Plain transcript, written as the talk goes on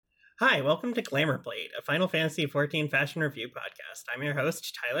Hi, welcome to Glamour Plate, a Final Fantasy XIV fashion review podcast. I'm your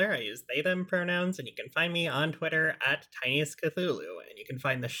host, Tyler. I use they, them pronouns, and you can find me on Twitter at Tiniest Cthulhu, and you can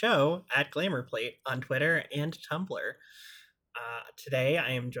find the show at Glamour Plate on Twitter and Tumblr. Today,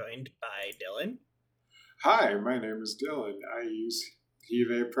 I am joined by Dylan. Hi, my name is Dylan. I use he,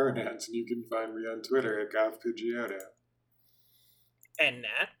 they pronouns, and you can find me on Twitter at GothPidgeotto. And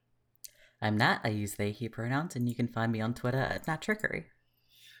Nat. I'm Nat. I use they, he pronouns, and you can find me on Twitter at NatTrickery.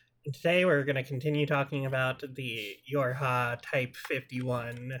 And today we're going to continue talking about the Yorha Type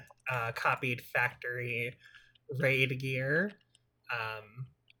 51 copied factory raid gear.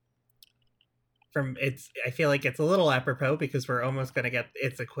 I feel like it's a little apropos because we're almost going to get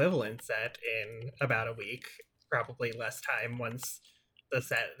its equivalent set in about a week, probably less time once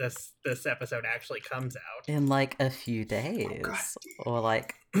this episode actually comes out. In like a few days, or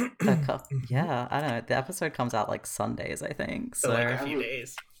like a couple. Yeah, I don't know. The episode comes out like Sundays, I think. So like a few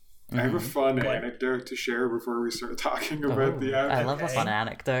days. I have a fun anecdote to share before we start talking about the outfit. I love a fun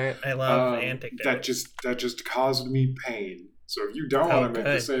anecdote. I love anecdotes. That just caused me pain. So if you don't want to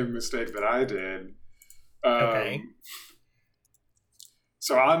make the same mistake that I did, okay.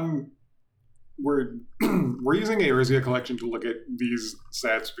 So we're using Eorzea Collection to look at these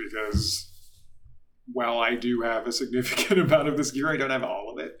sets because, while I do have a significant amount of this gear, I don't have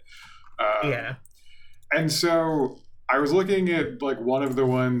all of it. Yeah. And so I was looking at like one of the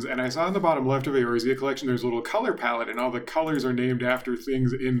ones, and I saw on the bottom left of Eorzea Collection, there's a little color palette, and all the colors are named after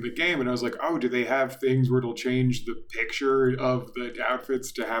things in the game. And I was like, oh, do they have things where it'll change the picture of the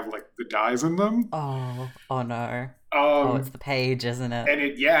outfits to have like the dyes in them? Oh no. It's the page, isn't it? And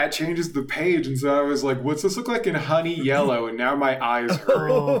it changes the page. And so I was like, what's this look like in honey yellow? And now my eyes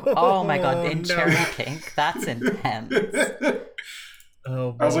hurt. Oh my god, in cherry pink? That's intense.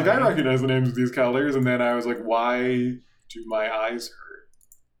 Oh, boy. I was like, I recognize the names of these colors, and then I was like, why do my eyes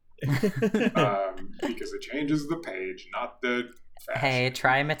hurt? Because it changes the page, not the fashion. Hey,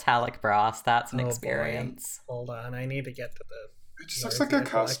 try metallic brass. That's an experience. Boy. Hold on, I need to get to the... It just looks like a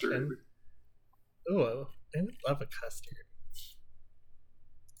custard. Ooh, I would love a custard.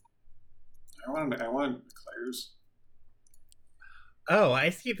 I want Claire's. Oh, I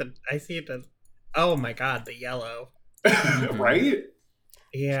see the... Oh my god, the yellow. Right?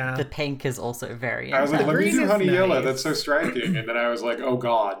 Yeah. The pink is also very I was like, let me do honey yellow. Nice. That's so striking. And then I was like, oh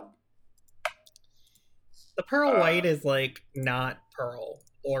god. The pearl white is like not pearl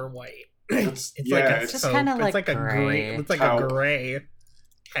or white. It's just kind of like a gray. It's like taupe. A gray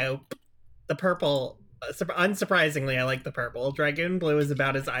taupe. The purple. Unsurprisingly, I like the purple. Dragoon blue is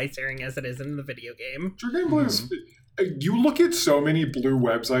about as eye-searing as it is in the video game. Dragoon blue is. You look at so many blue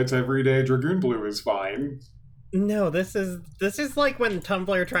websites every day. Dragoon blue is fine. No, this is like when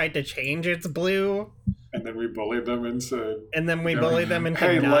Tumblr tried to change its blue, and then we bullied them into. And then we bullied them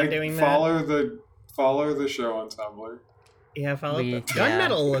into not doing that. Follow the show on Tumblr. Yeah,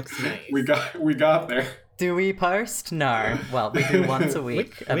 Gunmetal looks nice. We got there. Do we post? No. Well, we do once a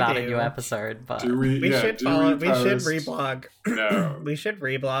week about a new episode, but we should reblog. No. We should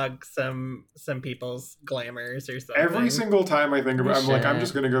reblog some people's glamours or something. Every single time I think about it, I'm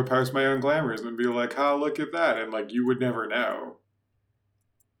just gonna go post my own glamours and be like, oh, look at that. And like you would never know.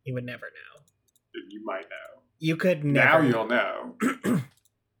 You would never know. You might know. You could never. Now you'll know.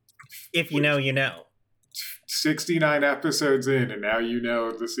 If you know, you know. 69 episodes in, and now you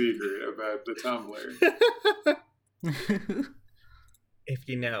know the secret about the Tumblr. If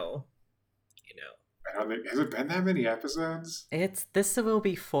you know, you know. I don't think, has it been that many episodes? This will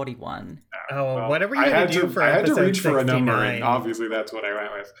be 41. Well, what are we going to do for episode 69? I had to reach 69? For a number, and obviously that's what I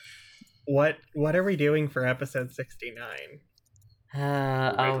went with. What are we doing for episode 69?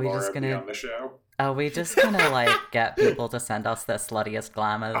 Are we just gonna on the show? Are we just gonna like get people to send us their sluttiest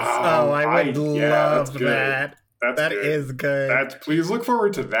glamours? I would love that. That is good. Please look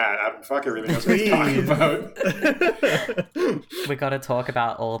forward to that. Fuck everything else we talk about. We gotta talk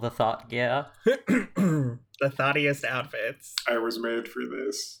about all the thought gear. The thoughtiest outfits. I was made for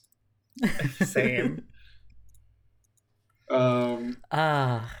this. Same. Do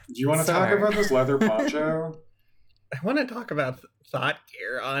you want to talk about this leather poncho? I want to talk about thought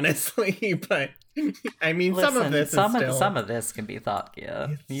gear, honestly, but I mean, listen, some of this some of this can be thought gear.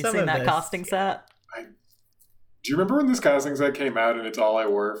 Have you seen that casting set? Do you remember when this casting set came out and it's all I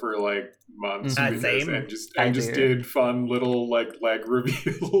wore for like months? Same. And just did fun little like leg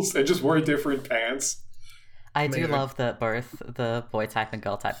reveals and just wore different pants. I do love that both the boy type and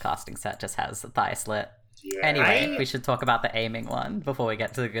girl type casting set just has thigh slit Yeah. Anyway, we should talk about the aiming one before we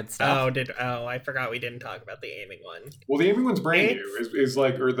get to the good stuff. I forgot we didn't talk about the aiming one. Well, the aiming one's brand It's- new. Is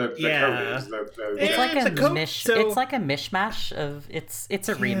like, or the code is It's like a the code- it's like a mishmash of it's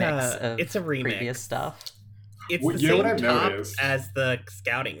a remix of it's a remix. previous stuff. It's Well, the you know same what I've top noticed? as the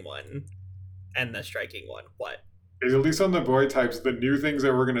scouting one and the striking one. What? Is at least on the boy types, the new things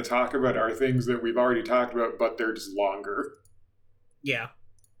that we're going to talk about are things that we've already talked about, but they're just longer. Yeah.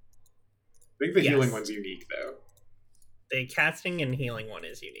 I think the Yes. healing one's unique, though. The casting and healing one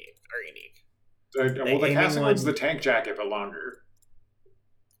is unique. The aiming casting one's one- the tank jacket, but longer.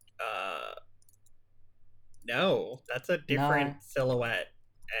 No, that's a different No. silhouette,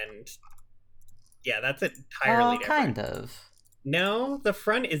 and yeah, that's entirely different. Kind of. No, the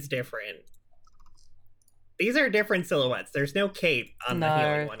front is different. These are different silhouettes. There's no cape on the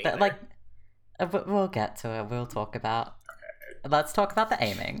healing one either. We'll get to it. We'll talk about. Let's talk about the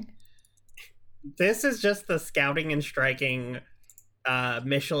aiming. This is just the scouting and striking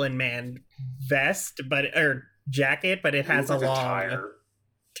Michelin Man vest, or jacket, but it has a looks like long tire.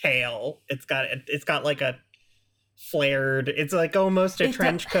 tail. It's got like a flared. It's like almost a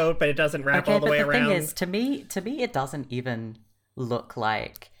trench coat, but it doesn't wrap all the way around. Thing is, to me, it doesn't even look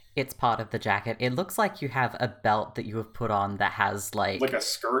like it's part of the jacket. It looks like you have a belt that you have put on that has like Like a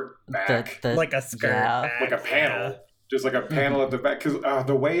skirt back. like a skirt, yeah. back, Like a panel. yeah. Just like a panel at the back. Because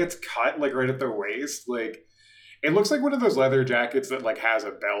the way it's cut, like right at the waist, like it looks like one of those leather jackets that like has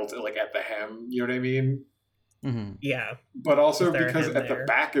a belt like at the hem. You know what I mean? Mhm. Yeah, But also Is there a because hem at the there?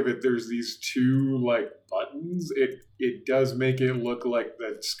 back of it, there's these two like buttons. It does make it look like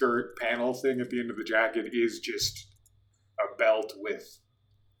the skirt panel thing at the end of the jacket is just a belt with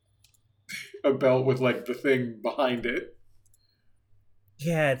like the thing behind it.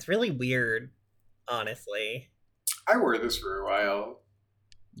 yeah. It's really weird, honestly. I wore this for a while.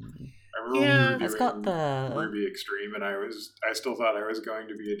 I remember Yeah. we were It's got doing the Ruby Extreme, and I still thought I was going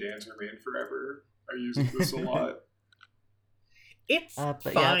to be a dancer man forever. I used this a lot. It's but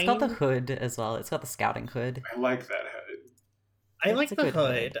fine. yeah, it's got the hood as well. It's got the scouting hood. I like that hood. I It's like a the good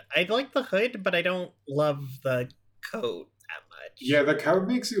hood. hood. I like the hood, but I don't love the coat that much. Yeah, the coat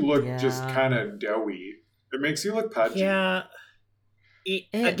makes you look just Yeah. kind of doughy. It makes you look pudgy. Yeah. It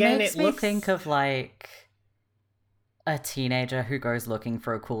Again, makes it me looks think of like a teenager who goes looking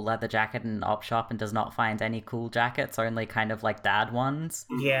for a cool leather jacket in an op shop and does not find any cool jackets, only kind of like dad ones.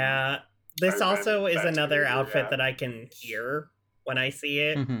 Yeah. This I also bet is that's another weird, outfit yeah. that I can hear when I see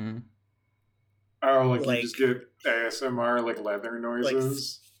it. Hmm. Oh, like Like- you just get ASMR like leather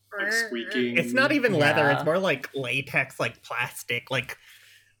noises, like squeaking. It's not even leather, Yeah. it's more like latex, like plastic, like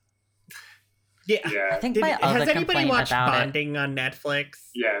yeah. Yeah. I think my other Has anybody complaint watched about Bonding on Netflix?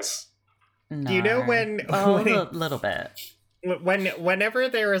 Yes. it. Do you know No. when- Oh, when a little bit. Whenever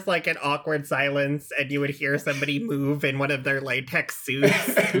there was like an awkward silence and you would hear somebody move in one of their latex suits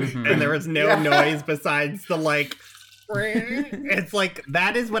Mhm. and there was no Yeah. noise besides the like it's like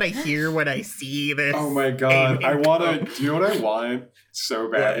that is what I hear when I see this. Oh my god! aiming I want coat. to. Do you know what I want so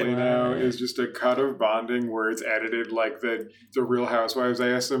badly What? now? Is just a cut of Bonding where it's edited like the Real Housewives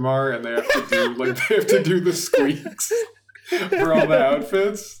ASMR, and they have to do the squeaks for all the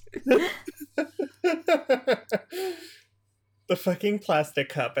outfits. The fucking plastic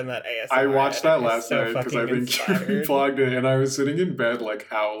cup in that ASMR. I watched that edit is last so night because fucking I've been inspired. vlogged it, and I was sitting in bed like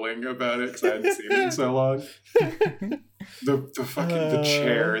howling about it because I hadn't seen it in so long. The fucking the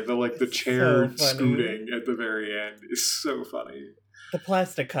chair, the chair so funny. scooting at the very end is so funny. The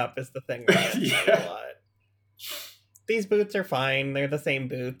plastic cup is the thing that gets me Yeah. a lot. These boots are fine. They're the same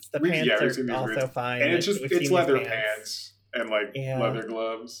boots. The We've pants seen these are also boots. fine. And it's We've seen it's these leather pants and Yeah. leather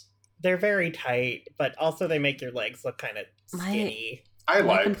gloves. They're very tight, but also they make your legs look kind of My- skinny. I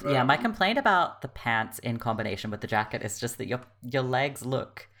like them. Yeah, my complaint about the pants in combination with the jacket is just that your legs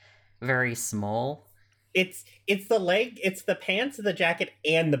look very small. It's the pants, the jacket,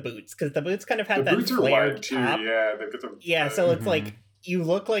 and the boots, because the boots kind of have The that boots are flared wide too. top. Yeah, they've got the Yeah, so it's Mhm. like you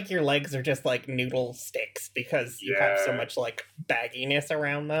look like your legs are just like noodle sticks because you have so Yeah. much like bagginess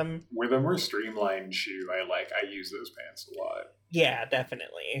around them. with a more streamlined shoe. I use those pants a lot. Yeah,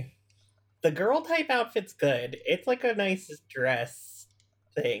 definitely. The girl type outfit's good. It's like a nice dress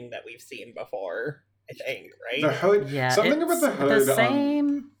thing that we've seen before, I think, right? The hood. Yeah, Something about it's the hood. The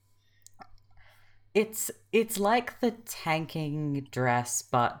same. It's like the tanking dress,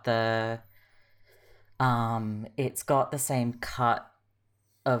 but it's got the same cut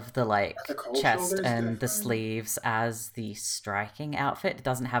of the like Are the cold chest shoulders and the different? sleeves as the striking outfit. It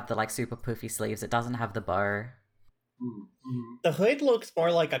doesn't have the like super poofy sleeves. It doesn't have the bow. Mm-hmm. The hood looks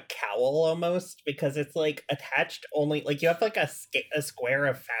more like a cowl almost because it's like attached only like you have like a square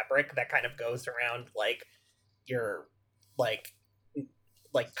of fabric that kind of goes around like your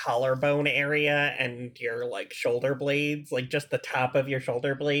like collarbone area and your like shoulder blades, like just the top of your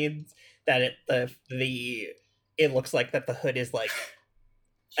shoulder blades. That it looks like that the hood is like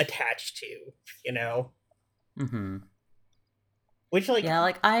attached to, you know. Mm-hmm. Which like Yeah,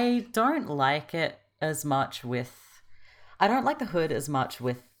 like I don't like it as much with. I don't like the hood as much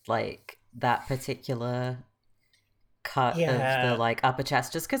with like that particular cut of Yeah. the like upper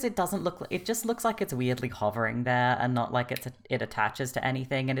chest, just because it doesn't look. It just looks like it's weirdly hovering there, and not like it attaches to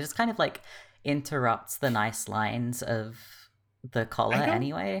anything, and it just kind of like interrupts the nice lines of the collar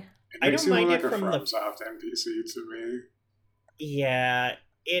anyway. It makes I don't you mind look it like a from the FromSoft NPC to me. Yeah,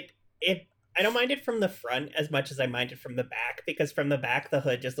 it I don't mind it from the front as much as I mind it from the back, because from the back the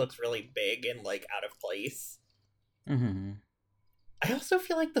hood just looks really big and like out of place. Mm-hmm. I also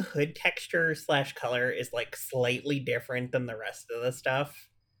feel like the hood texture / color is like slightly different than the rest of the stuff.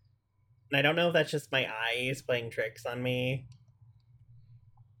 And I don't know if that's just my eyes playing tricks on me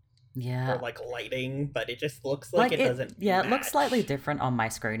Yeah. or like lighting, but it just looks like it doesn't Yeah, it looks match. slightly different on my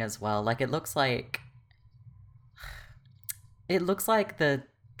screen as well. Like it looks like the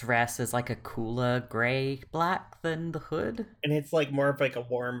dress is like a cooler gray black than the hood. And it's like more of like a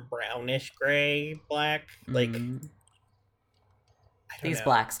warm brownish gray black. Like Mm. I don't These know.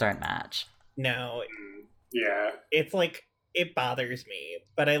 blacks don't match. No, Yeah. it's like it bothers me,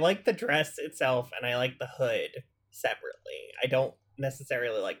 but I like the dress itself and I like the hood separately. I don't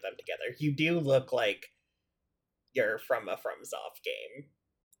necessarily like them together. You do look like you're from a FromSoft game.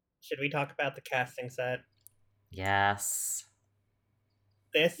 Should we talk about the casting set? Yes.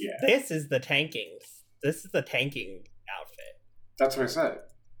 This Yeah. this is the tanking. This is the tanking outfit. That's what I said.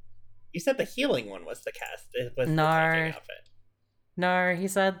 You said the healing one was the cast. It was No. the tanking outfit. No, he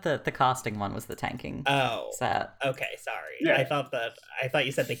said that the casting one was the tanking Oh, set. okay. Sorry. Yeah. I thought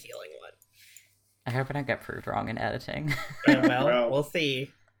you said the healing one. I hope I don't get proved wrong in editing. Well, we'll see.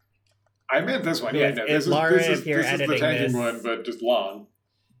 I meant this one. Yeah, Is- no, is this Laura, is if you're the editing tanking this- one, but just long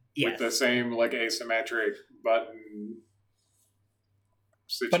Yes, with the same like asymmetric button.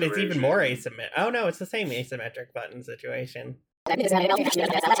 but it's even more situation. asymmetric. Oh no, it's the same asymmetric button situation. Well, the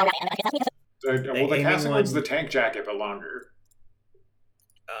aiming casting one's one- the tank jacket, but longer.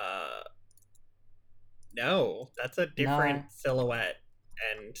 No, that's a different No. silhouette,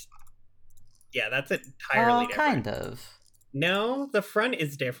 and yeah, that's entirely different. Kind of. No, the front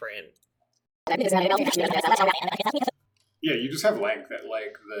is different. Yeah, you just have length at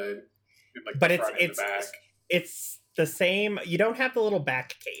like the, in, like But the it's- front and the it's- back. It's the same. You don't have the little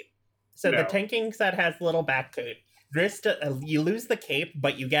back cape. So the No. tanking set has little back cape. You lose the cape,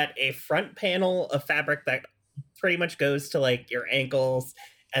 but you get a front panel of fabric that pretty much goes to like your ankles,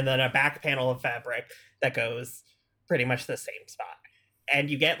 and then a back panel of fabric that goes pretty much the same spot. And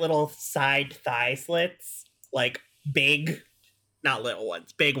you get little side thigh slits, like big, not little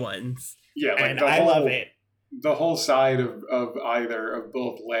ones, big ones. Yeah, like And the I whole, love it. The whole side of either of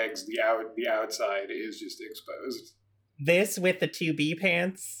both legs, the outside is just exposed. This with the 2B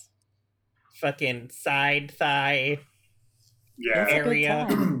pants, fucking side thigh. Yeah. It's a good Area.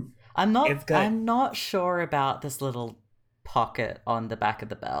 time. It's good. I'm not sure about this little pocket on the back of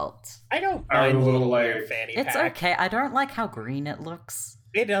the belt. I don't Oh, mind the the little, little weird like- fanny It's pack. okay. I don't like how green it looks.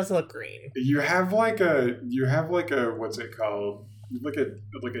 It does look green. You have like a what's it called? Like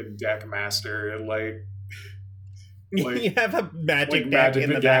a deck master, like Like- You have a magic like deck Magic in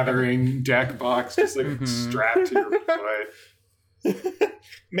the the back. Gathering deck box, just like Mhm. strapped to your foot.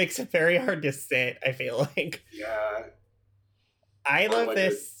 Makes it very hard to sit, I feel like. Yeah. I Or love like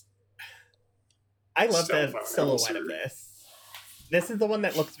this. I love cell the phone silhouette of holster. this. This is the one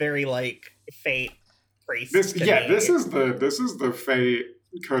that looks very like Fate Priest. This to yeah, me. this is the Fate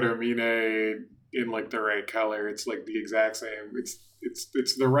Kodomine in like the right color. It's like the exact same. It's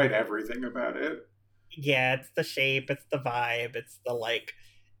the right everything about it. Yeah, it's the shape, it's the vibe, it's the like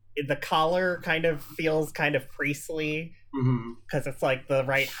the collar kind of feels kind of priestly Mm-hmm. because it's like the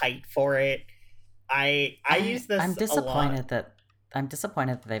right height for it. I use this I'm a lot. disappointed that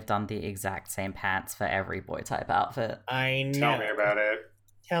they've done the exact same pants for every boy type outfit. I know. Tell me about it.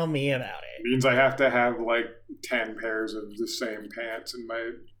 Tell me about it. Means I have to have like 10 pairs of the same pants in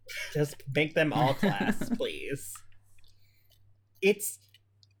my. Just make them all class, please. It's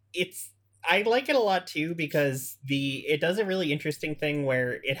I like it a lot too because it does a really interesting thing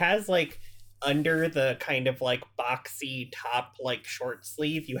where it has like under the kind of like boxy top like short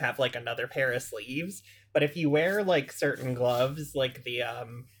sleeve you have like another pair of sleeves, but if you wear like certain gloves like the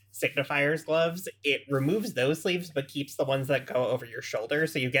signifiers gloves, it removes those sleeves but keeps the ones that go over your shoulder,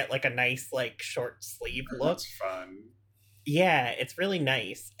 so you get like a nice like short sleeve look. That's fun. Yeah, it's really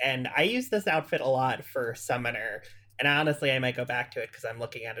nice. And I use this outfit a lot for Summoner. And honestly, I might go back to it because I'm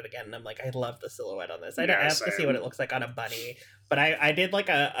looking at it again and I'm like, I love the silhouette on this. I have to see what it looks like on a bunny. But I did like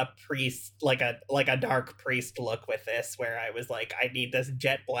a priest, like a dark priest look with this, where I was like, I need this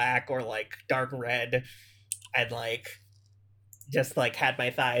jet black or like dark red, and like just like had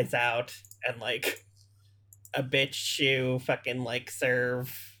my thighs out and like a bitch shoe, fucking like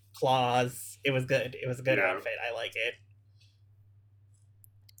serve claws. It was good. It was a good outfit. I like it.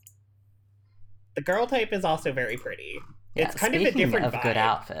 The girl type is also very pretty. Yeah, it's kind of a different vibe. Good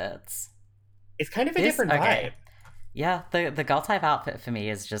outfits. It's kind of a different vibe. Yeah, the girl type outfit for me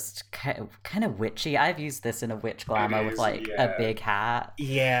is just kind of witchy. I've used this in a witch glamour with like a big hat.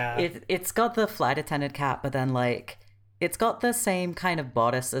 Yeah. It's got the flight attendant cap, but then like it's got the same kind of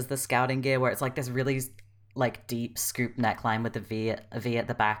bodice as the scouting gear, where it's like this really like deep scoop neckline with a V at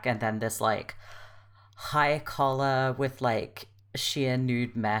the back, and then this like high collar with like sheer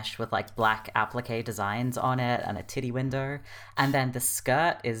nude mesh with like black applique designs on it and a titty window. And then the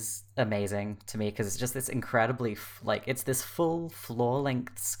skirt is amazing to me because it's just this incredibly like it's this full floor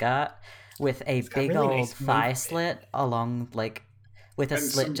length skirt with a big really old nice thigh slit along like with a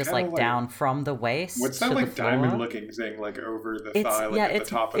slit just like down from the waist. What's that like diamond looking thing like over the thigh, like at the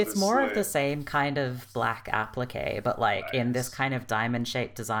top of the slit? It's more of the same kind of black applique, but like in this kind of diamond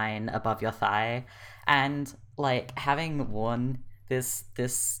shaped design above your thigh. And like having worn this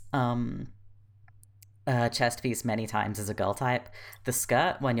chest piece many times as a girl type, the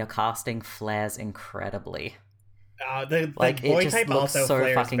skirt when you're casting flares incredibly. The boy type also so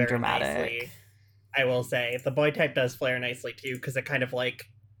flares fucking very dramatic. Nicely. I will say the boy type does flare nicely too, because it kind of like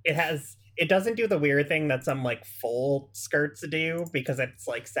it doesn't do the weird thing that some like full skirts do, because it's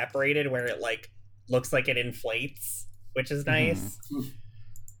like separated where it like looks like it inflates, which is nice. Mm-hmm.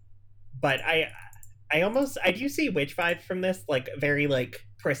 But I do see witch vibes from this, like very like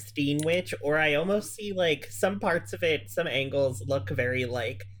pristine witch, or I almost see like some parts of it, some angles look very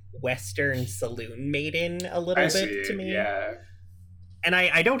like Western saloon maiden a little bit to me. Yeah. And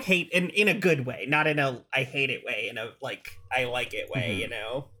I don't hate in a good way, not in a I hate it way, in a like I like it way, you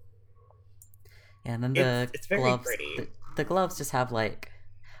know. Yeah, and then it's very gloves, pretty. The gloves just have like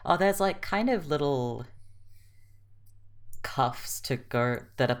there's like kind of little cuffs to go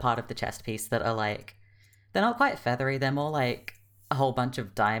that are part of the chest piece that are like they're not quite feathery, they're more like a whole bunch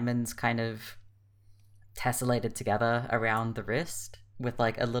of diamonds kind of tessellated together around the wrist with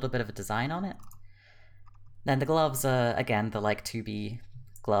like a little bit of a design on it. Then the gloves are, again, the like 2B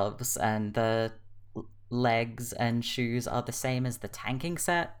gloves, and the legs and shoes are the same as the tanking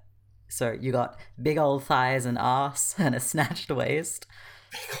set. So you got big old thighs and ass and a snatched waist.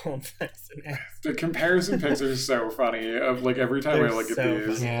 Big old thighs and ass. The comparison pics are so funny. Of like every time I look at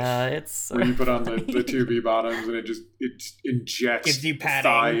these, funny. Yeah, it's so where you put on the 2B bottoms and it injects gives you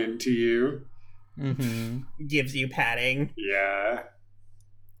padding. Thigh into you. Mm-hmm. Gives you padding. Yeah.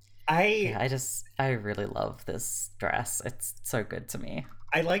 I really love this dress. It's so good to me.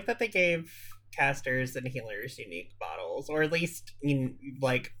 I like that they gave casters and healers unique models, or at least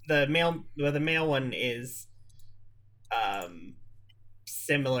like the male one is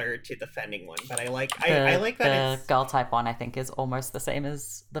similar to the fending one, but I like that the girl type one I think is almost the same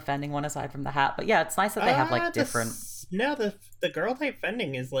as the fending one aside from the hat. But yeah, it's nice that they have like different. No, the girl type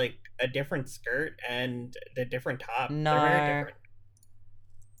fending is like a different skirt and the different top. No. They're very different.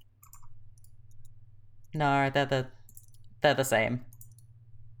 No, they're the same.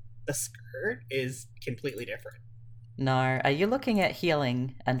 The skirt is completely different. No, are you looking at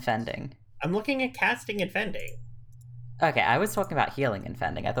healing and fending? I'm looking at casting and fending. Okay, I was talking about healing and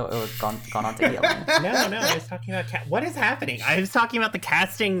fending. I thought it was gone on to healing. No, I was talking about what is happening? I was talking about the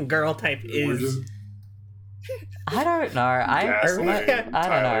casting girl type is. I don't know. I don't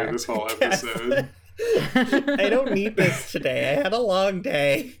know. This whole episode. I don't need this today. I had a long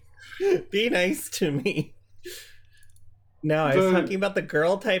day. Be nice to me. No, I was talking about the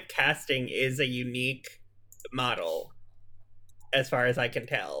girl type casting is a unique model, as far as I can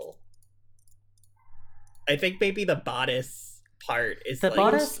tell. I think maybe the bodice part is the like,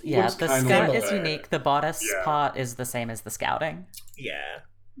 bodice. Yeah, the skirt is unique. The bodice part is the same as the scouting. Yeah.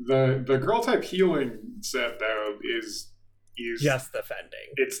 The girl type healing set though is just the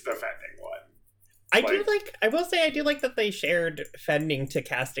fending. It's the fending one. I will say I do like that they shared fending to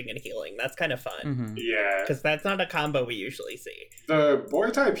casting and healing. That's kind of fun. Mm-hmm. Yeah. Because that's not a combo we usually see. The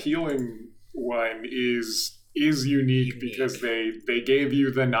boy type healing one is is unique because they gave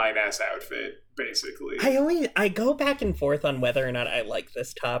you the 9S outfit, basically. I go back and forth on whether or not I like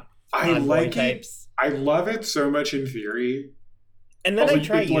this top. I like it. I love it so much in theory. And then I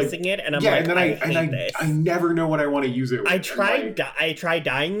try using it, and I'm like, and then I hate this. I never know what I want to use it with. I try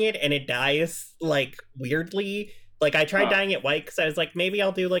dyeing it, and it dyes, like, weirdly. Like, I tried dyeing it white, because I was like, maybe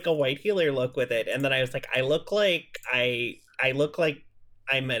I'll do, like, a white healer look with it. And then I was like, I look like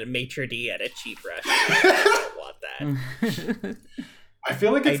I'm a maitre d' at a cheap restaurant. I don't want that. I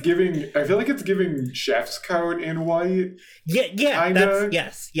feel like it's giving chef's coat in white. Yeah,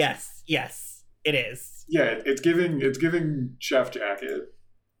 yes, it is. Yeah, it's giving chef jacket.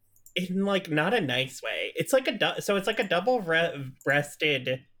 In, like, not a nice way. It's like a double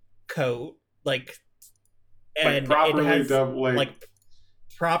breasted coat, like, and properly it has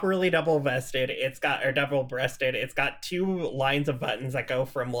properly double vested. It's got, or double breasted. It's got 2 lines of buttons that go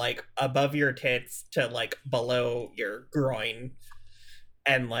from, like, above your tits to, like, below your groin,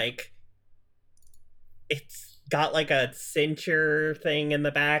 and, like, it's got, like, a cincher thing in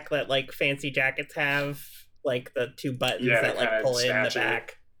the back that, like, fancy jackets have, like the 2 buttons that, like, pull in the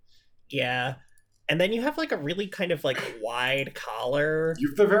back. Yeah. And then you have, like, a really kind of, like, wide collar.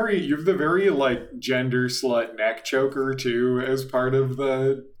 You've the very like gender slut neck choker too as part of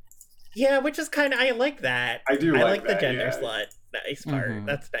the. Yeah, which is kind of, I like that. I like the gender slut nice part. Mm-hmm.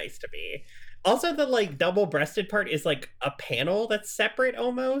 That's nice to me. Also, the, like, double-breasted part is, like, a panel that's separate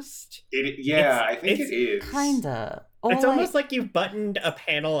almost. I think it is. Kinda. It's almost like you've buttoned a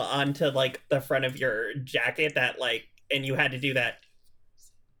panel onto, like, the front of your jacket that, like, and you had to do that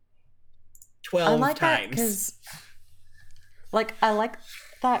 12 times. I like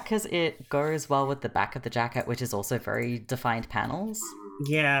that because it goes well with the back of the jacket, which is also very defined panels.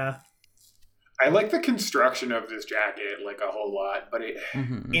 Yeah. I like the construction of this jacket, like, a whole lot, but it...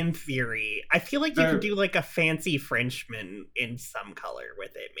 Mm-hmm. In theory. I feel like you could do, like, a fancy Frenchman in some color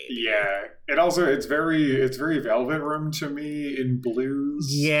with it, maybe. Yeah. It's very Velvet Room to me in blues.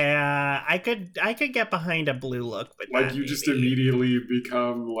 Yeah. I could get behind a blue look with like, that, you just immediately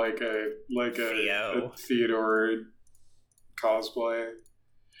become, like a Theodore cosplay.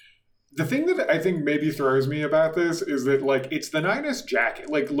 The thing that I think maybe throws me about this is that, like, it's the 9S jacket.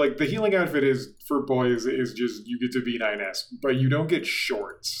 Like the healing outfit is for boys is just you get to be 9S, but you don't get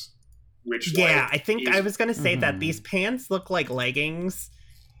shorts. Which I think I was gonna say that these pants look like leggings.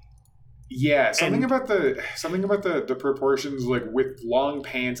 Yeah, something about the proportions, like, with long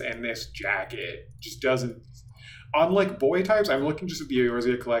pants and this jacket just doesn't. Unlike boy types, I'm looking just at the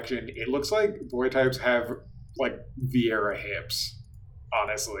Eorzea collection. It looks like boy types have, like, Vieira hips.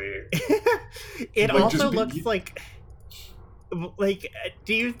 Honestly, it like, also looks like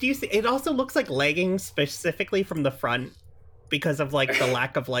do you see? It also looks like leggings specifically from the front because of, like, the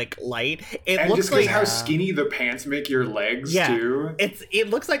lack of, like, light. It looks just like how skinny the pants make your legs too. It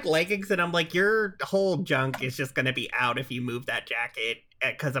looks like leggings, and I'm like, your whole junk is just gonna be out if you move that jacket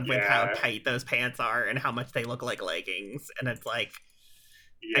because of with how tight those pants are and how much they look like leggings. And it's like,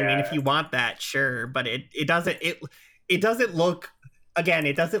 I mean, if you want that, sure, but it doesn't look. Again,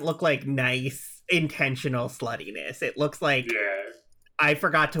 it doesn't look like nice, intentional sluttiness. It looks like I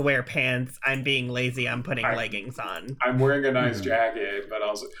forgot to wear pants. I'm being lazy. I'm putting leggings on. I'm wearing a nice jacket, but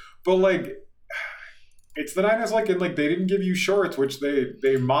like, it's the 9S, like, and, like, they didn't give you shorts, which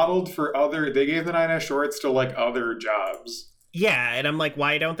they modeled for other. They gave the 9S shorts to, like, other jobs. Yeah, and I'm like,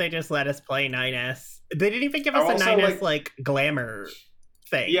 why don't they just let us play 9S? They didn't even give us a 9S like glamour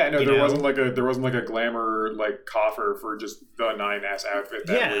thing. Yeah, no, there wasn't like a glamour, like, coffer for just the 9S outfit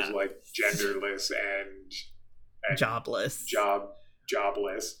that was, like, genderless and jobless.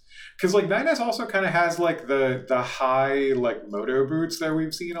 Jobless. Because, like, 9S also kind of has, like, the high, like, moto boots that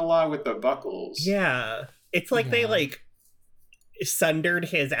we've seen a lot with the buckles. Yeah. It's like they, like, sundered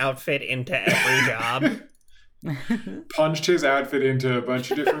his outfit into every job. Punched his outfit into a bunch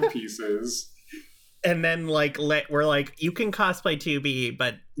of different pieces. And then, like, we're like, you can cosplay 2B,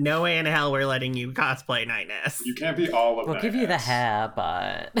 but no way in hell we're letting you cosplay 9S. You can't be all of 9S. We'll give you the hair,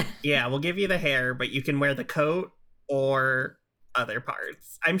 but... Yeah, we'll give you the hair, but you can wear the coat or other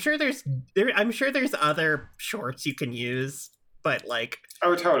parts. I'm sure there's other shorts you can use, but, like...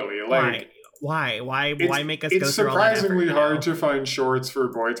 Oh, totally. Like, why make us go through all that effort? It's surprisingly hard to find shorts for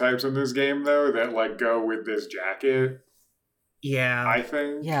boy types in this game, though, that, like, go with this jacket. Yeah. I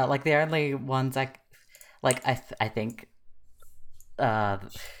think. Yeah, like, the only ones I think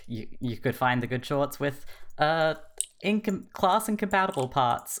you could find the good shorts with class incompatible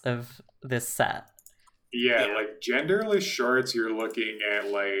parts of this set. Yeah, like, genderless shorts, you're looking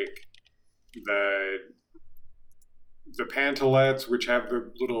at, like, the pantalettes, which have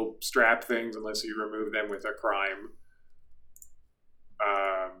the little strap things unless you remove them with a crime.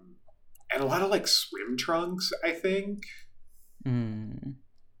 And a lot of like swim trunks, I think.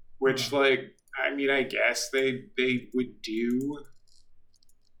 Which like, I mean, I guess they would do.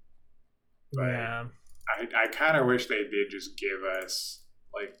 But Yeah. I kind of wish they did just give us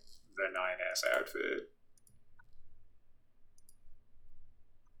like the 9S outfit.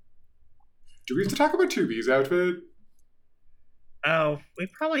 Do we have to talk about 2B's outfit? Oh, we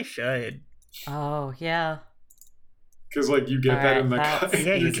probably should. Oh, yeah. Because like you get that in the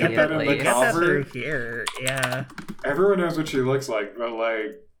Yeah, you get that in the You get that through cover. here. Yeah. Everyone knows what she looks like, but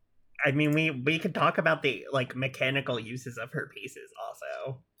like, I mean, we could talk about the like mechanical uses of her pieces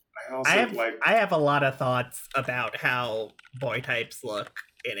also. I also I have a lot of thoughts about how boy types look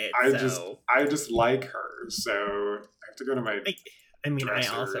in it. I just like her, so I have to go to my. I mean,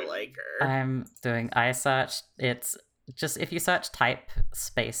 dresser. I also like her. I'm doing iSearch. It's just if you search type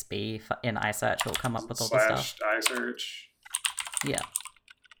space B in iSearch, it'll come up with all the stuff. iSearch. Yeah.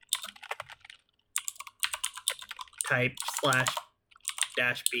 Type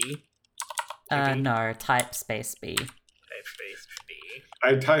 /-B. No, type space B. Type space B.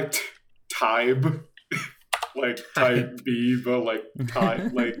 I typed Tybe, like type B, but like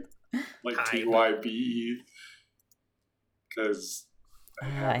type like Tybe. TYBE. Because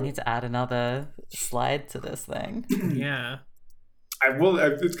I need to add another slide to this thing. Yeah. I will.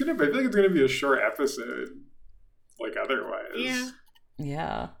 It's gonna. I feel like it's gonna be a short episode. Like otherwise. Yeah.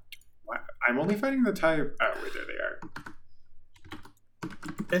 Yeah. I'm only finding the type. Oh wait, there they are.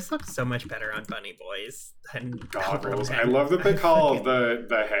 This looks so much better on Bunny Boys than Goggles. Overhead. I love that they call Fucking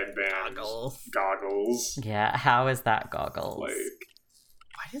the headband goggles. Yeah, how is that goggles? Like,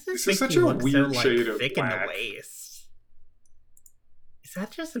 Why does this this is make such you a look weird so shade like of thick in the black. waist? Is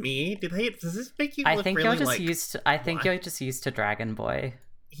that just me? Does this make you I look think really you're just like... used to. I think you're just used to Dragon Boy.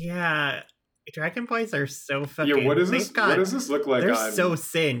 Yeah, Dragon Boys are so fucking... yeah, what is this? What does this look like They're on? so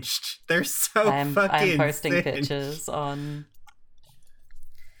cinched. They're so I'm fucking posting cinched. pictures on.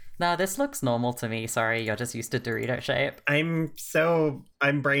 No, this looks normal to me. Sorry, you're just used to Dorito shape.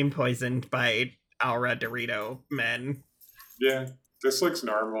 I'm brain poisoned by Aura Dorito men. Yeah, this looks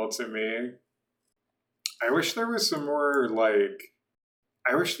normal to me. I wish there was some more like.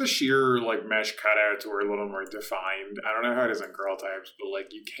 I wish the sheer like mesh cutouts were a little more defined. I don't know how it is on girl types, but like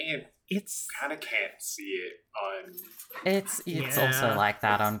you kind of can't see it on. It's Yeah. also like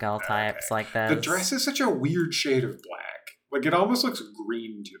that on girl types. Okay. Like there's The dress is such a weird shade of black. Like it almost looks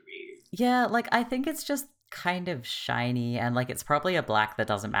green to me. Yeah, like I think it's just kind of shiny, and like it's probably a black that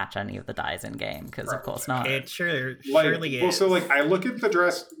doesn't match any of the dyes in game because of course not. It surely Well, is. so like I look at the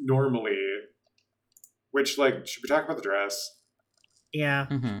dress normally, which like should we talk about the dress? Yeah,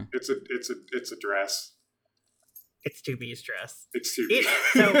 Mm-hmm. It's a dress. it's 2B's dress. It's too.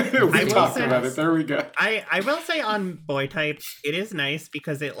 So, I we will talked say- about it. There we go. I will say on boy types, it is nice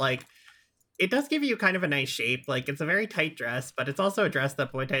because it does give you kind of a nice shape. Like it's a very tight dress, but it's also a dress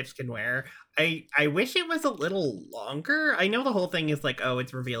that boy types can wear. I wish it was a little longer. I know the whole thing is like, oh,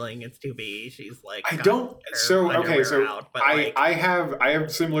 it's revealing it's 2B. She's like, I got don't. her So okay. underwear So out, but, I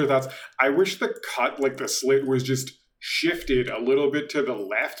have similar thoughts. I wish the cut, like the slit, was just shifted a little bit to the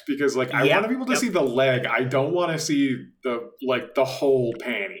left because like I Yep, want to be able to yep. see the leg. I don't want to see the whole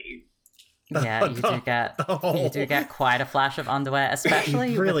panty. Yeah, you do get quite a flash of underwear,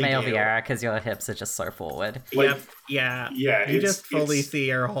 especially really with male do. Viera because your hips are just so forward. Like, yep, yeah. Yeah, You it's, just fully it's- see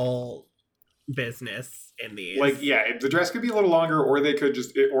her whole business in these. like yeah. The dress could be a little longer, or they could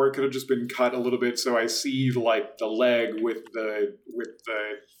just, or it could have just been cut a little bit so I see like the leg with the.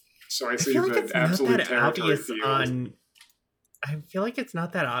 So I I see feel like the it's not absolute that territory obvious field. on. I feel like it's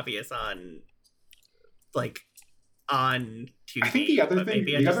not that obvious on, like, on 2B. I think the other but thing,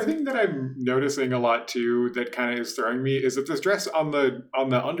 maybe I just- other thing that I'm noticing a lot too, that kind of is throwing me, is that this dress on the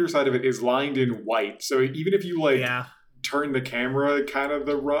underside of it is lined in white. So even if you like yeah, turn the camera kind of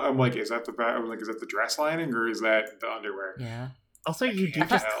I'm like, is that the dress lining or is that the underwear? Yeah. also you do can't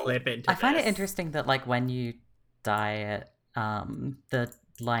just tell. clip into I find it this. interesting that like when you dye it, the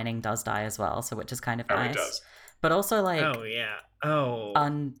lining does dye as well, so which is kind of Oh, nice. it does. But also like Oh yeah. Oh.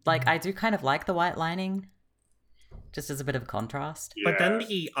 like I do kind of like the white lining, just as a bit of contrast. But then Yeah.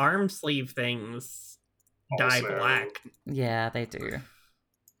 the arm sleeve things dye Also- black. Yeah, they do.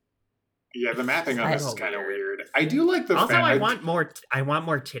 Yeah, the mapping on this is So kind of weird. weird. I do like the Also, fact. I want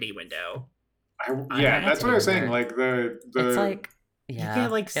more titty window. Yeah, I that's what I was saying. weird. Like the It's like yeah, You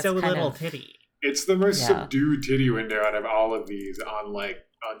get like it's so kind little of- titty. it's the most Yeah. subdued titty window out of all of these on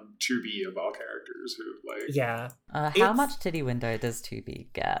 2B of all characters who like Yeah. How It's- much titty window does 2B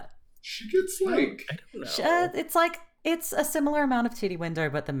get? she gets like I don't know. It's like It's a similar amount of titty window,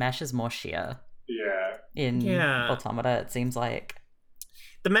 but the mesh is more sheer. Yeah. In Yeah. Automata, it seems like.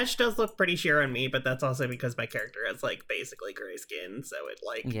 The mesh does look pretty sheer on me, but that's also because my character has like basically gray skin, so it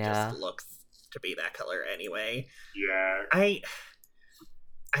like Yeah. just looks to be that color anyway. Yeah. I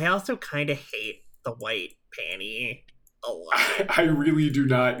also kind of hate the white panty a lot. I really do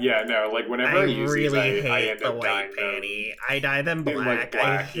not. Yeah, no. Like whenever I use really these, I hate end the up white dyeing panty. I dye them in, black. like, I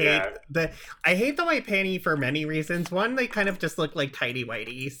black, hate yeah. I hate the white panty for many reasons. One, they kind of just look like tidy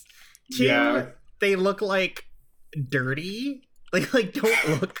whiteys. Two, Yeah. they look like dirty. Like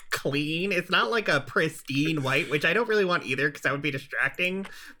don't look clean. It's not like a pristine white, which I don't really want either because that would be distracting.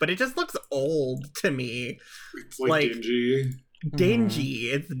 But it just looks old to me. It's like dingy. Dingy.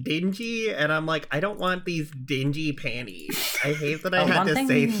 It's dingy, and I'm like, I don't want these dingy panties. I hate that I had to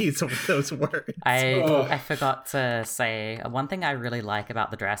say those words. I forgot to say one thing I really like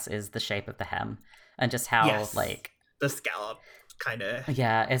about the dress is the shape of the hem and just how like the scallop kind of.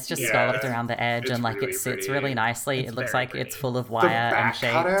 Yeah, it's just scalloped around the edge and like really it sits pretty. really nicely. It's it looks very like pretty. it's full of wire and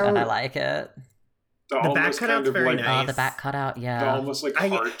shaped, cutout? and I like it. The back cutout's very nice. Oh, the back cutout, The yeah. almost like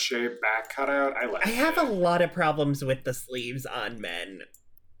heart-shaped back cutout. I like I have it. a lot of problems with the sleeves on men.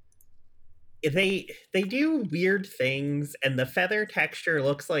 They do weird things, and the feather texture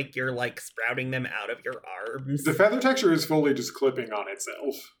looks like you're like sprouting them out of your arms. The feather texture is fully just clipping on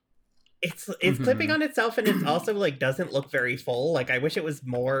itself. It's clipping on itself, and it's also like doesn't look very full. Like I wish it was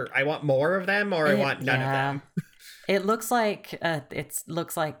more. I want more of them, or I want none of them. It looks like they're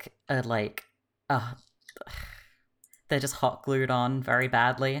just hot glued on very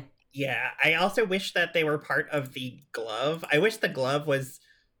badly. Yeah, I also wish that they were part of the glove. I wish the glove was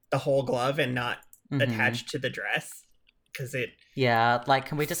the whole glove and not attached to the dress, because it. Yeah, like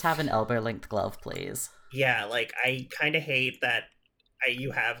can we just have an elbow length glove, please? Yeah, like I kind of hate that.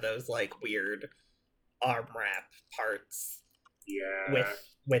 You have those like weird arm wrap parts. Yeah.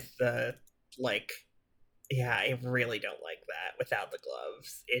 With the like. Yeah, I really don't like that without the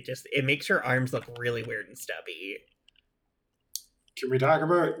gloves. It makes your arms look really weird and stubby. Can we talk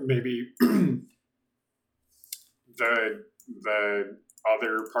about maybe the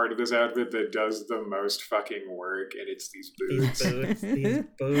other part of this outfit that does the most fucking work, and it's these boots. These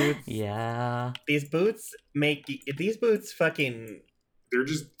boots. Yeah. These boots fucking. They're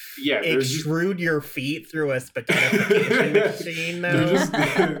just extrude your feet through a spaghettification machine.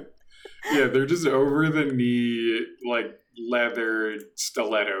 Though. They're just over the knee like leather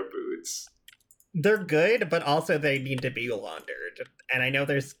stiletto boots. They're good, but also they need to be laundered. And I know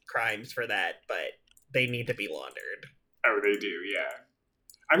there's crimes for that, but they need to be laundered. Oh, they do, yeah.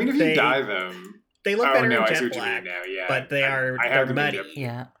 I mean, if you dye them, they look better in I see jet what black. you mean now. Yeah, but they're muddy.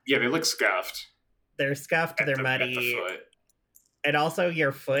 Yeah, they look scuffed. They're scuffed. They're muddy. At the foot. And also,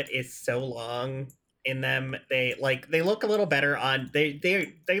 your foot is so long in them. They look a little better on. They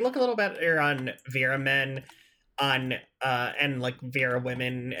look a little better on Vera men, on and like Vera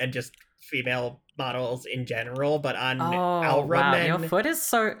women, and just female models in general. But on Aura men, your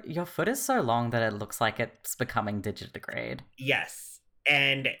foot is so long that it looks like it's becoming digitigrade. Yes,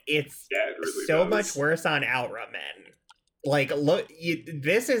 and it's it really so does. much worse on Aura men. Like, look,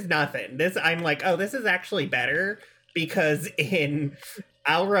 this is nothing. I'm like, oh, this is actually better. Because in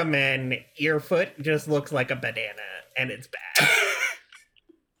Aura Men, your foot just looks like a banana, and it's bad.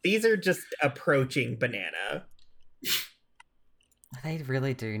 These are just approaching banana. They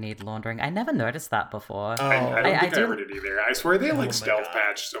really do need laundering. I never noticed that before. Oh, I don't think I heard it either. I swear they like stealth God.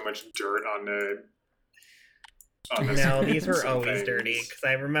 patch so much dirt on the. No, these were always things. dirty, because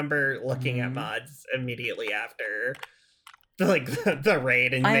I remember looking at mods immediately after like the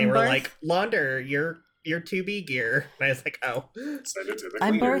raid, and they were like, launder your 2B gear. And I was like, oh. Send it to the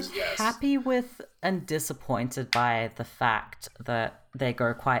I'm cleaners, both yes. happy with and disappointed by the fact that they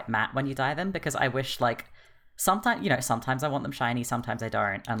go quite matte when you dye them, because I wish like sometimes I want them shiny, sometimes I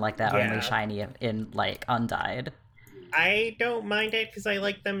don't, and like they're only shiny in like undyed. I don't mind it because I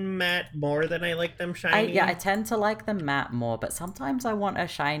like them matte more than I like them shiny. I tend to like them matte more, but sometimes I want a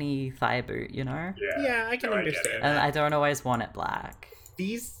shiny thigh boot, you know? Yeah, I can understand that. And I don't always want it black.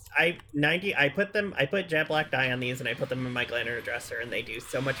 These I put jet black dye on these, and I put them in my glitter dresser, and they do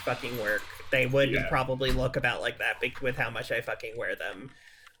so much fucking work. They would probably look about like that with how much I fucking wear them.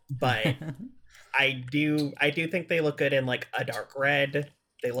 But I do think they look good in like a dark red.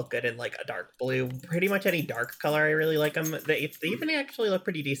 They look good in like a dark blue. Pretty much any dark color, I really like them. They even actually look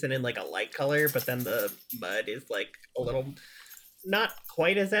pretty decent in like a light color, but then the mud is like a little not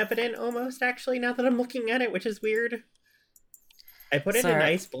quite as evident almost, actually, now that I'm looking at it, which is weird. I put in a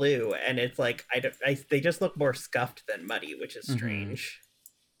nice blue, and it's like they just look more scuffed than muddy, which is strange.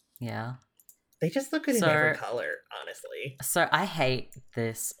 Yeah. They just look good in every color, honestly. So I hate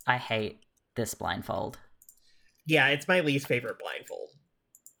this blindfold. Yeah, it's my least favorite blindfold.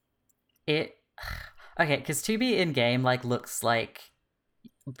 Okay, because 2B in game like looks like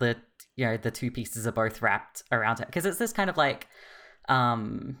the two pieces are both wrapped around it, because it's this kind of like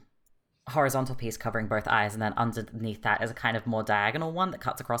horizontal piece covering both eyes, and then underneath that is a kind of more diagonal one that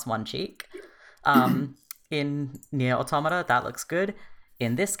cuts across one cheek. In Nier Automata, that looks good.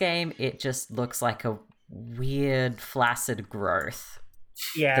 In this game, it just looks like a weird flaccid growth.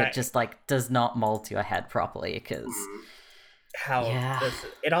 Yeah, that just like does not mold to your head properly, because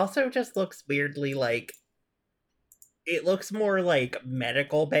it also just looks weirdly like, it looks more like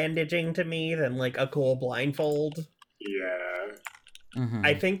medical bandaging to me than like a cool blindfold. Yeah.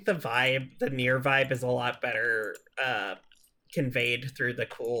 I think the Nier vibe is a lot better conveyed through the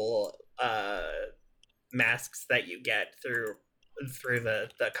cool masks that you get through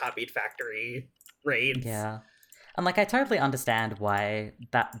the copied factory raids. Yeah. And like I totally understand why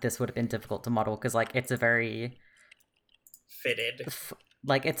this would have been difficult to model, because like it's a very fitted,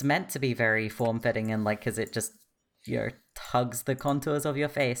 like it's meant to be very form-fitting, and like because it just tugs the contours of your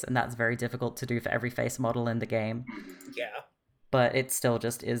face, and that's very difficult to do for every face model in the game. Yeah. But it still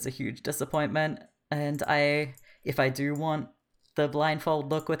just is a huge disappointment. And if I do want the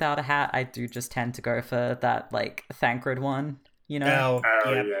blindfold look without a hat, I do just tend to go for that like Thancred one, Oh,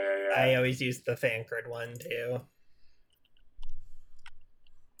 yeah. I always use the Thancred one too.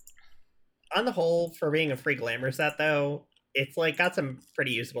 On the whole, for being a free glamour set though, it's like got some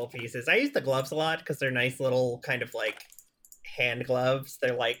pretty usable pieces. I use the gloves a lot because they're nice little kind of like hand gloves.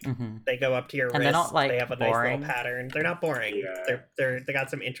 They're like they go up to your wrist. They're not like they have a boring. nice little pattern. They're not boring. Yeah. They got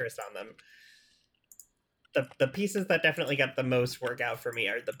some interest on them. The pieces that definitely got the most work out for me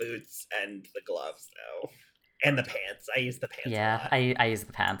are the boots and the gloves though. And the pants. I use the pants a lot. I use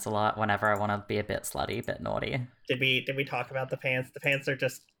the pants a lot whenever I want to be a bit slutty, a bit naughty. Did we talk about the pants? The pants are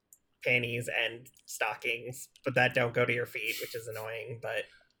just panties and stockings, but that don't go to your feet, which is annoying, but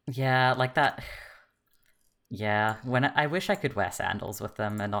yeah, like that. Yeah, I wish I could wear sandals with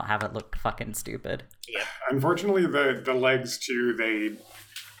them and not have it look fucking stupid. Yep. Unfortunately, the legs too,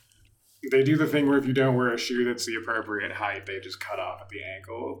 they do the thing where if you don't wear a shoe that's the appropriate height, they just cut off at the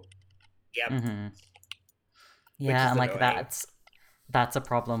ankle. Yep. Yeah, and like annoying. that's a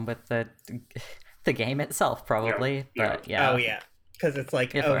problem with the game itself, probably. But yeah. Oh yeah. Because it's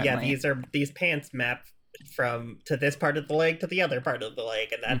like, these pants map to this part of the leg to the other part of the leg,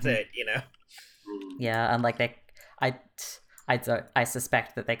 and that's it, Yeah, and like I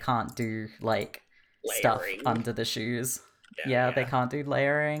suspect that they can't do like layering. stuff under the shoes. Yeah, they can't do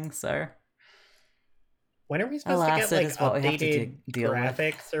layering. So when are we supposed to get like updated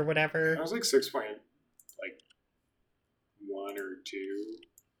graphics or whatever? I was like 6.1 or 2.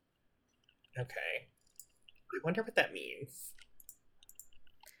 Okay, I wonder what that means.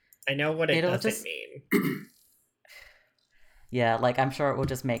 I know what it doesn't mean. Yeah, like I'm sure it will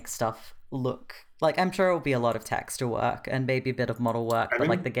just make stuff look like, I'm sure it will be a lot of texture work and maybe a bit of model work, but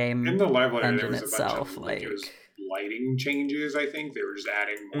like the game in the live letter, engine there was itself, a bunch of, it was lighting changes. I think they were just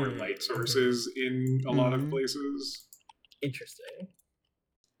adding more light sources in a lot of places. Interesting.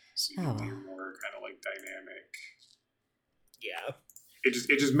 So you can do more kind of like dynamic. Yeah.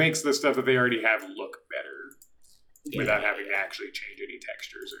 It just makes the stuff that they already have look better. Without having to actually change any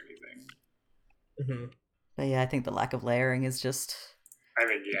textures or anything. But yeah, I think the lack of layering is just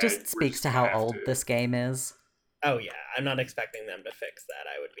speaks to how old this game is. Oh yeah, I'm not expecting them to fix that.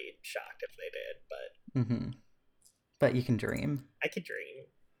 I would be shocked if they did, but but you can dream. I could dream.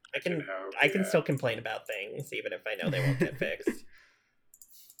 I can still complain about things even if I know they won't get fixed.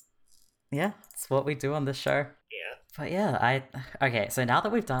 Yeah, it's what we do on this show. Yeah. But yeah, okay, so now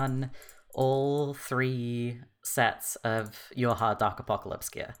that we've done all 3 sets of Your Hard Dark Apocalypse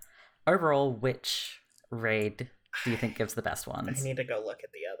gear, overall, which raid do you think gives the best ones? I need to go look at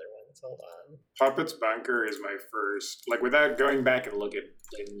the other ones. Hold on. Puppet's Bunker is my first, like without going back and looking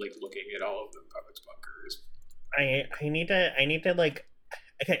at all of them. Puppet's Bunker is. I need to like.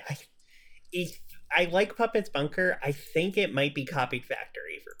 Okay, I like Puppet's Bunker. I think it might be Copied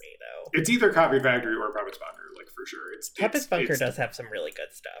Factory for me though. It's either Copied Factory or Puppet's Bunker, like for sure. Puppet's Bunker does have some really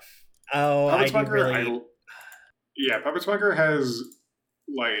good stuff. Oh, Puppet's Bunker, yeah, Puppet's Bunker has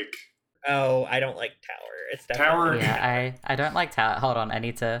like. Oh, I don't like Tower. It's definitely Tower. Yeah, I don't like Tower. Hold on, I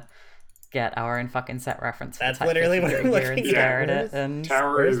need to get our own fucking set reference. That's literally what I'm looking at. And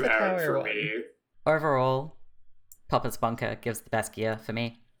Tower is out for me. Overall, Puppet's Bunker gives the best gear for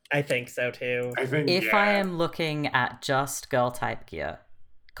me. I think so too. If I am looking at just girl type gear,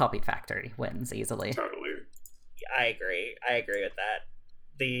 Copied Factory wins easily. Totally. I agree with that.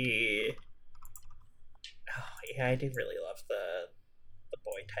 Oh, yeah, I do really love the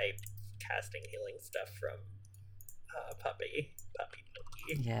boy type casting healing stuff from Puppy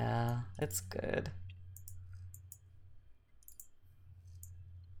Monkey. Yeah, it's good.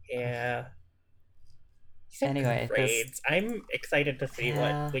 Yeah. Anyway, raids. I'm excited to see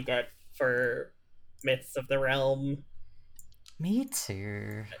what we get for Myths of the Realm. Me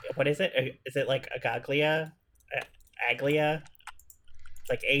too. What is it? Is it like Agaglia? Aglia? It's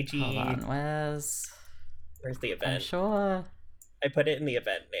like AG. Hold on, where's the event? I'm sure. I put it in the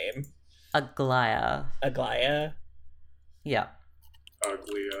event name. Aglaia. Aglaia? Yeah.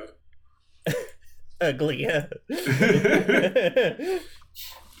 Aglia.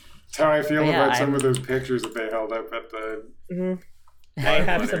 That's how I feel about some of those pictures that they held up at the... Mm-hmm. I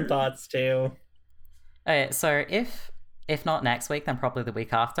have some thoughts too. Okay, so if not next week, then probably the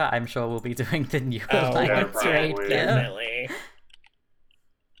week after, I'm sure we'll be doing the new Alliance raid. Definitely.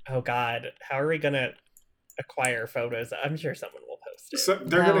 Oh god, how are we gonna acquire photos? I'm sure someone will post it. So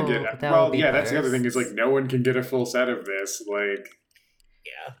they're gonna get... Well, yeah, that's the other thing, is like no one can get a full set of this. Like...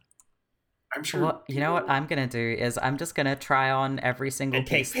 Yeah. I'm sure. Well, you know what I'm gonna do is I'm just gonna try on every single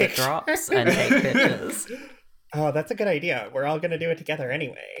piece that drops and take pictures. Oh, that's a good idea. We're all gonna do it together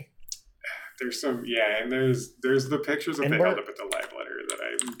anyway. There's some, and there's the pictures that they held up at the live letter that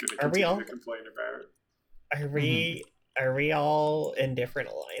I'm gonna continue to complain about. Are we all in different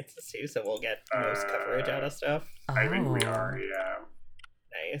alliances too? So we'll get most coverage out of stuff. I think we are. Yeah.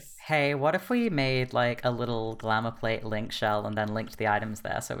 Nice. Hey, what if we made like a little glamour plate link shell and then linked the items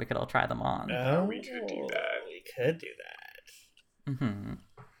there so we could all try them on? Oh, we could do that. We could do that. Mm-hmm.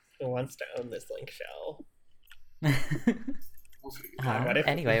 Who wants to own this link shell?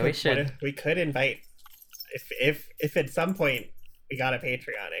 Anyway, we should. We could invite. If at some point we got a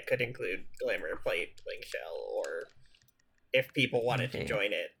Patreon, it could include Glamour Plate link shell, or if people wanted to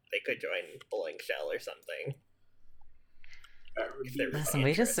join it, they could join the link shell or something.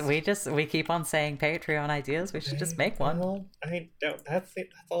 Listen, we keep on saying Patreon ideas. We should just make one. Well, I don't. That's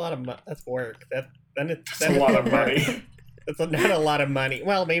a lot of that's work. That's a lot of money. That's not a lot of money.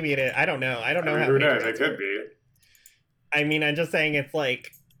 Well, maybe it is. I don't know. I don't know how. Who knows? It could be. I mean, I'm just saying it's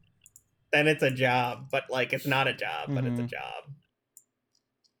like, then it's a job, but like it's not a job, but it's a job.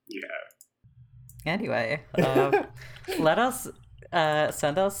 Yeah. Anyway, let us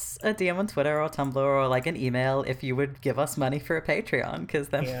send us a DM on Twitter or Tumblr or like an email if you would give us money for a Patreon, because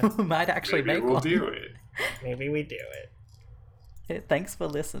then we might actually make one. Maybe we'll do it. Maybe we do it. Thanks for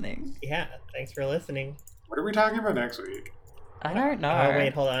listening. Yeah, thanks for listening. What are we talking about next week? I don't know. Oh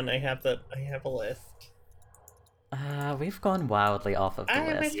wait, hold on. I have a list. We've gone wildly off of the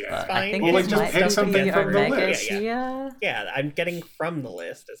list. But I think just pick something from the list. Yeah, I'm getting from the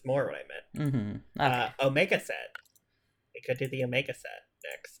list is more what I meant. Mm-hmm. Okay. Omega set. We could do the Omega set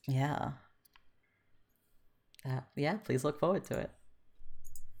next. Yeah. Yeah, please look forward to it.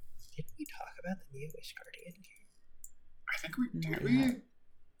 Did we talk about the new Wish Guardian game? I think we did.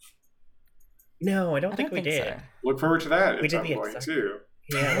 No, I don't think we did. So. Look forward to that at some point too.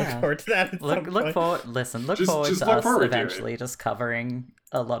 Yeah, look forward to that. Look forward. Listen, look forward to us eventually just covering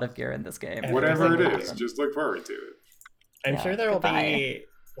a lot of gear in this game. Whatever it is, just look forward to it. I'm sure there will be.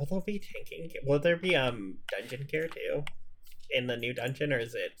 Will there be tanking? Will there be dungeon gear too in the new dungeon, or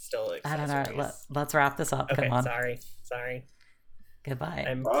is it still accessories? I don't know. Let's wrap this up. Okay, come on. Sorry.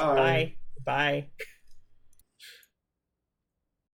 Goodbye. Bye. Bye.